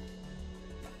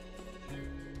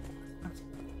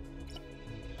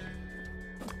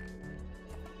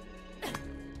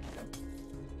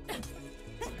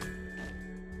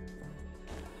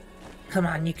 Come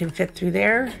on, you can fit through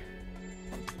there.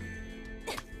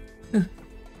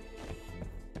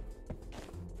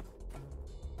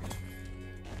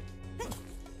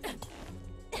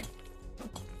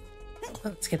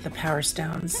 Let's get the power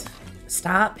stones.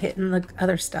 Stop hitting the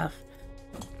other stuff.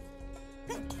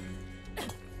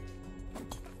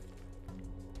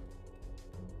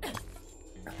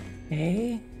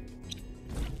 Okay.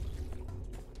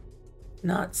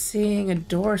 Not seeing a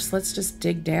door, so let's just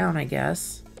dig down, I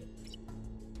guess.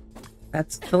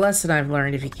 That's the lesson I've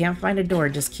learned. If you can't find a door,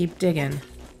 just keep digging.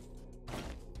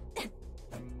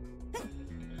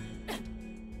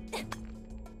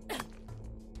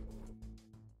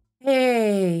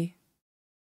 Hey!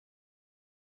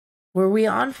 Were we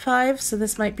on 5? So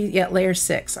this might be, yeah, layer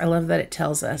 6. I love that it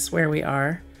tells us where we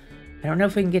are. I don't know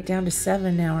if we can get down to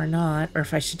 7 now or not, or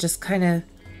if I should just kind of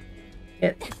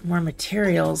get more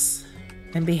materials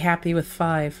and be happy with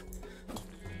 5.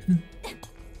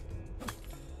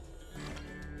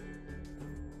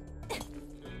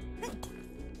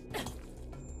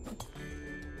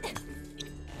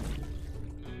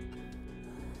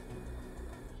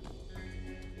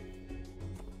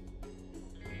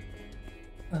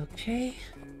 Okay,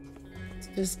 let's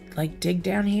just like dig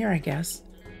down here, I guess.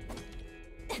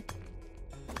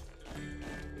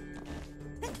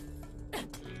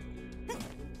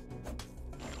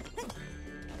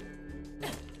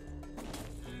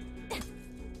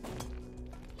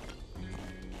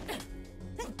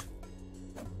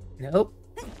 Nope.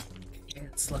 Okay,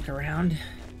 let's look around.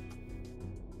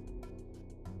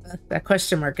 That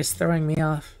question mark is throwing me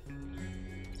off.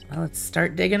 Well, let's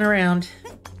start digging around.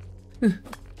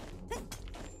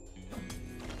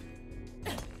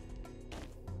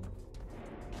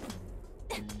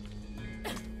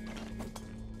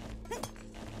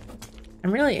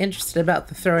 I'm really interested about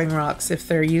the throwing rocks, if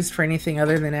they're used for anything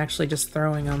other than actually just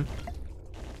throwing them.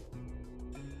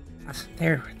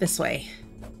 There, this way.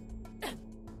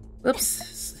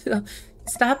 Whoops.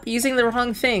 Stop using the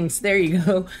wrong things. There you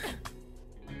go.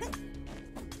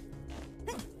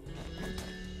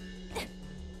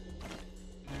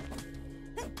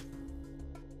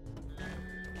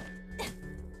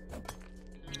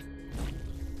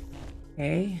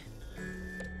 Okay.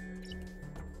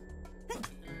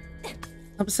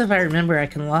 Helps if I remember I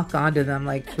can lock onto them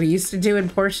like we used to do in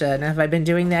Portia. And have I been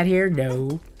doing that here?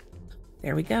 No.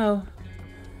 There we go.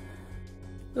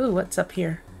 Ooh, what's up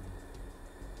here?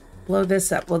 Blow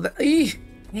this up. Well, hey,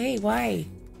 why?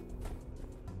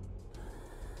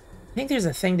 I think there's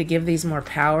a thing to give these more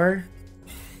power.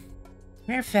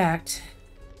 Matter of fact,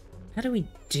 how do we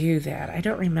do that? I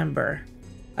don't remember.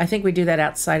 I think we do that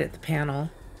outside at the panel.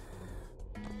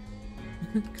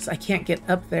 Because I can't get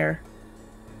up there.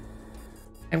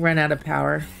 I run out of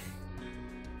power.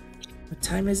 What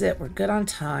time is it? We're good on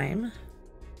time.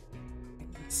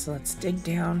 So let's dig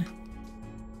down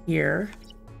here.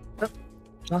 Oh,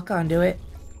 lock onto it.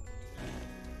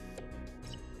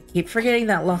 I keep forgetting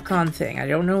that lock on thing. I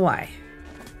don't know why.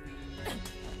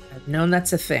 I've known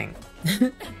that's a thing.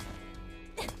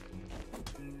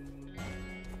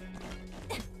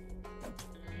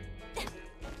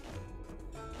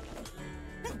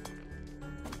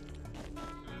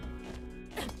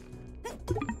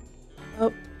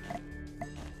 Oh.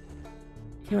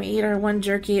 Can we eat our one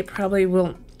jerky? It probably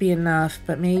won't be enough,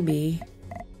 but maybe.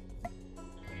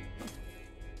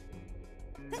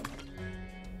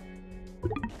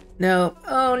 No.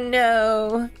 Oh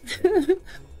no.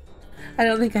 I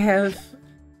don't think I have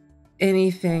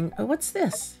anything. Oh, what's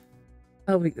this?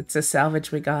 Oh, it's a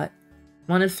salvage we got.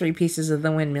 1 of 3 pieces of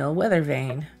the windmill weather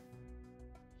vane.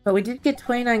 But we did get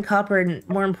 29 copper and,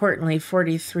 more importantly,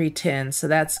 43 tin, so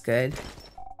that's good.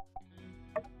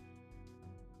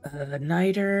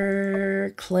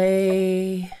 Niter,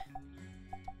 clay,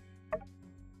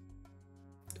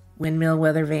 windmill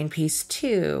weather vane piece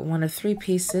 2, 1 of 3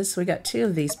 pieces. So we got 2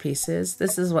 of these pieces.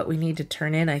 This is what we need to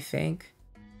turn in, I think.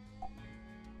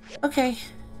 Okay,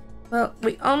 well,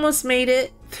 we almost made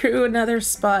it through another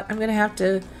spot. I'm gonna have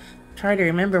to try to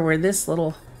remember where this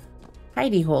little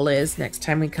hidey hole is next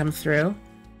time we come through.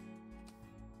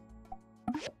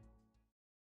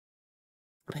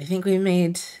 But I think we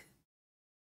made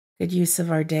good use of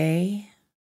our day.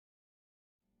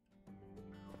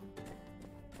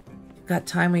 We've got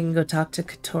time, we can go talk to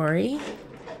Katori.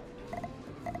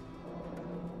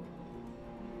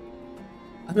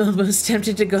 I'm almost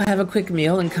tempted to go have a quick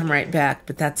meal and come right back,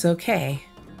 but that's okay.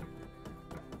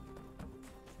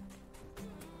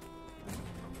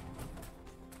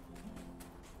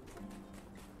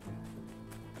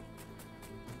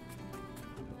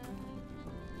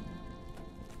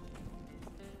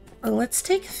 Well, let's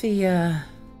take the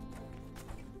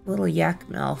little yak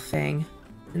mill thing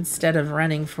instead of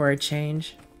running for a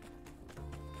change.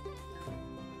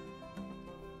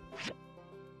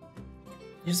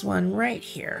 There's one right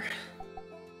here.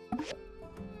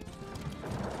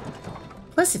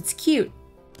 Plus, it's cute.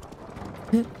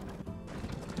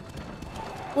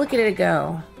 Look at it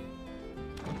go.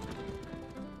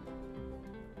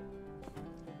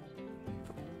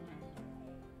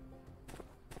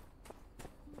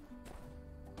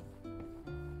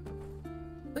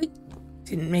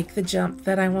 Didn't make the jump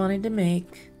that I wanted to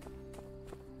make.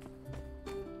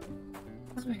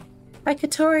 Hi,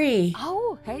 Katori.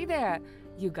 Oh, hey there.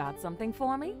 You got something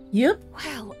for me? Yep.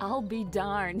 Well, I'll be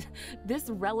darned. This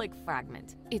relic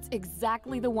fragment, it's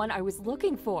exactly the one I was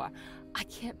looking for. I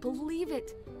can't believe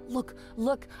it. Look,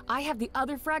 I have the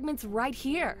other fragments right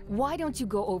here. Why don't you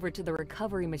go over to the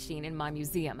recovery machine in my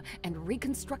museum and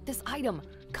reconstruct this item?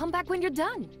 Come back when you're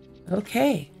done.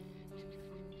 Okay.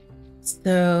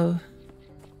 So,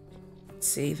 let's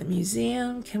see, the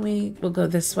museum, we'll go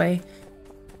this way.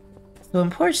 So in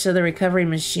Portia, the recovery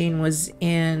machine was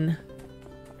in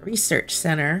the research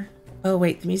center. Oh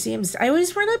wait, the museum's, I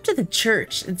always run up to the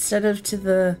church instead of to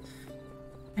the,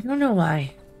 I don't know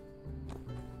why.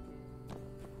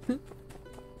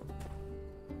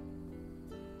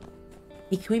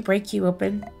 Hey, can we break you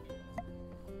open?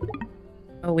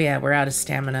 Oh yeah, we're out of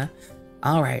stamina.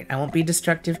 All right, I won't be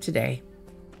destructive today.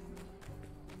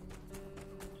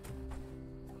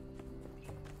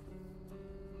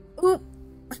 Oop.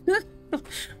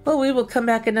 Well, we will come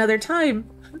back another time.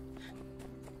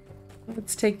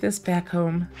 Let's take this back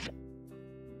home.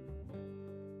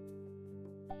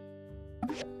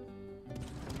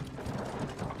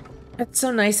 It's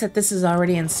so nice that this is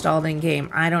already installed in game.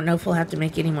 I don't know if we'll have to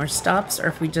make any more stops or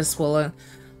if we just will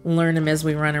learn them as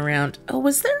we run around. Oh,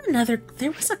 was there another?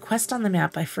 There was a quest on the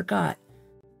map. I forgot.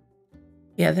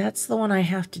 Yeah, that's the one I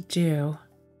have to do.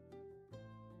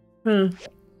 Oh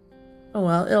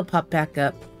well, it'll pop back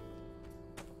up.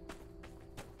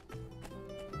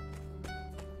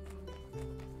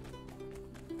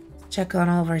 Check on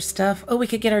all of our stuff. Oh, we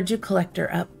could get our dew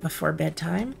collector up before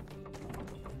bedtime.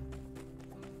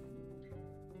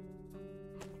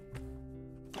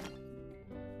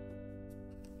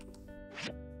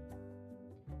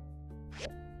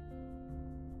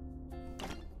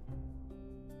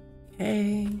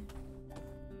 Okay.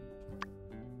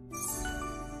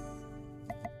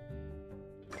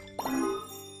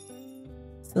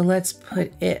 So let's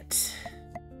put it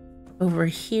over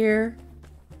here.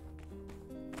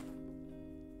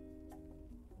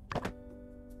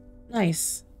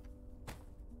 Nice.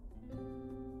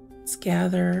 Let's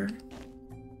gather.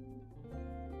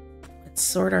 Let's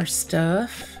sort our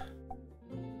stuff.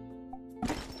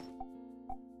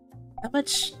 How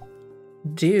much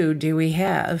dew do we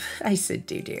have? I said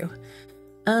doo-doo.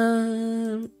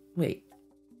 Wait.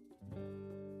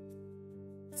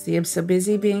 See, I'm so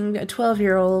busy being a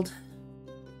 12-year-old.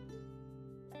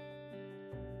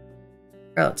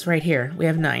 Oh, it's right here. We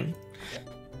have 9.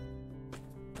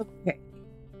 Okay.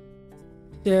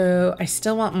 So, I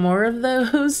still want more of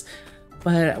those,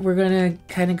 but we're gonna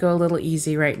kind of go a little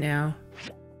easy right now.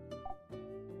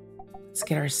 Let's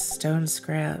get our stone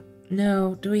scrap.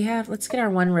 No, do we have? Let's get our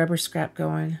 1 rubber scrap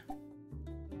going.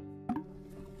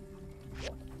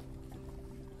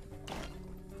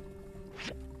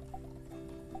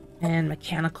 And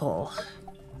mechanical.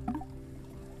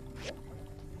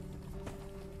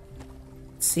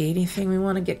 Let's see, anything we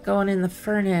want to get going in the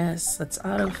furnace. Let's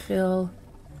autofill.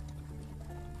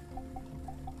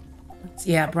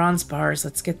 Yeah, bronze bars.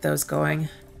 Let's get those going.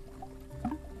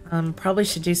 Probably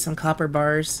should do some copper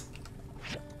bars.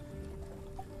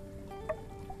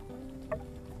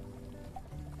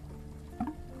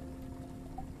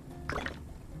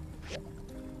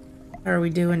 How are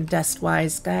we doing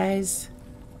dust-wise, guys?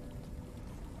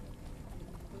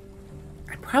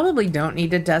 I probably don't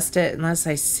need to dust it unless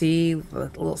I see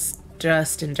the little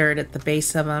dust and dirt at the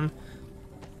base of them.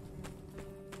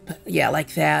 But yeah,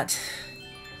 like that.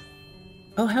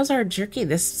 Oh, how's our jerky?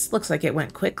 This looks like it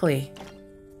went quickly.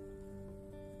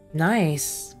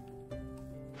 Nice.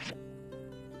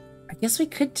 I guess we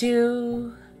could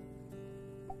do...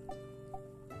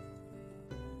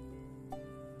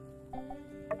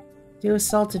 a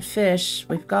salted fish.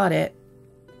 We've got it.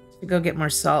 To go get more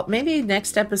salt. Maybe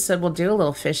next episode we'll do a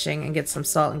little fishing and get some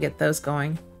salt and get those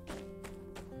going.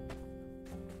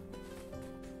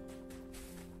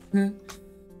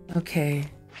 Okay.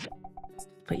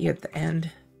 Put you at the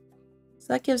end.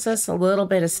 So that gives us a little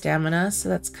bit of stamina, so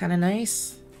that's kind of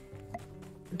nice.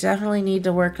 Definitely need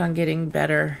to work on getting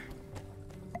better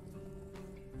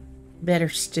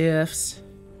stuffs.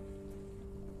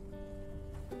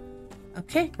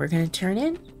 Okay, we're gonna turn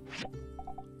in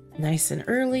nice and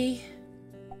early.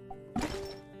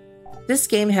 This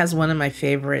game has one of my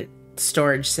favorite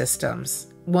storage systems.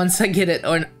 Once I get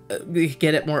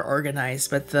it more organized,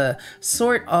 but the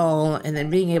sort all and then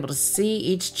being able to see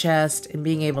each chest and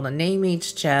being able to name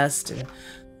each chest and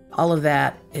all of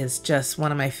that is just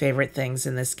one of my favorite things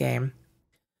in this game.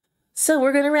 So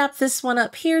we're going to wrap this one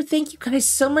up here. Thank you guys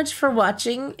so much for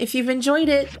watching. If you've enjoyed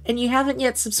it and you haven't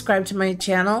yet subscribed to my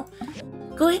channel,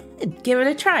 go ahead, give it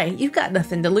a try. You've got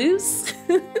nothing to lose.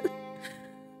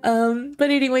 But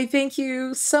anyway, thank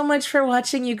you so much for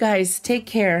watching, you guys. Take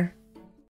care.